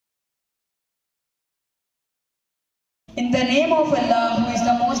In the name of Allah, who is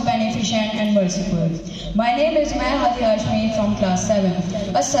the most beneficent and merciful. My name is Umair Hadi from class 7.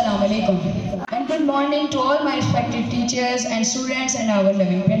 Assalamu alaikum. And good morning to all my respected teachers and students and our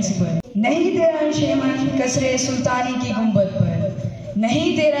loving principal. नहीं तेरा नशीमन कसरे सुल्तानी की गुंबद पर, नहीं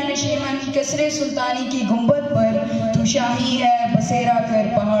तेरा नशीमन कसरे सुल्तानी की गुंबद पर, तू शाही है बसेरा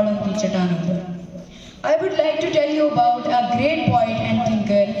कर पहाड़ों की चट्टानों पर. I would like to tell you about a great poet and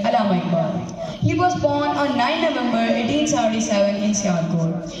thinker, Allama Iqbal. He was born on 9 November 1877 in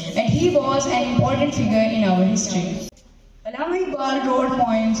Sialkot, and he was an important figure in our history. Allama Iqbal wrote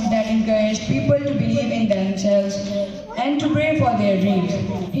poems that encouraged people to believe in themselves and to pray for their dreams.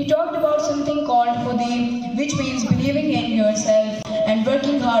 He talked about something called Khudi, which means believing in yourself and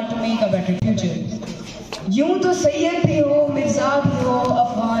working hard to make a better future. यूं तो सैयद भी हो, मिर्जा भी हो,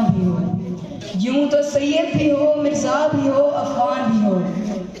 अफगान भी हो. यूं तो सैयद भी हो, मिर्जा भी हो, अफगान भी हो.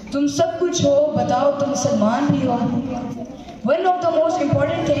 तुम सब कुछ हो, बताओ तुम मुसलमान भी हो. One of the most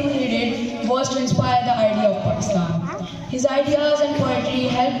important things he did was to inspire the idea of Pakistan. His ideas and poetry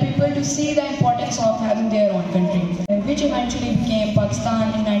helped people to see the importance of having their own country, which eventually became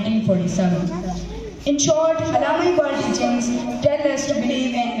Pakistan in 1947. In short, Allama Iqbal's teachings tell us to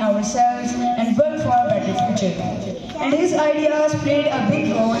believe in ourselves and work for a better future. And his ideas played a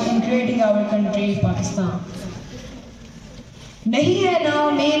big role in creating our country, Pakistan. नहीं है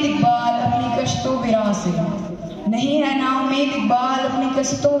नाउमीद इकबाल अपनी कश्तो विराह से, नहीं है नाउमीद इकबाल अपनी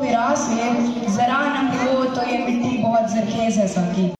कश्तो विराह से, जरा नम हो तो ये मिट्टी बहुत जरखेज है साकी.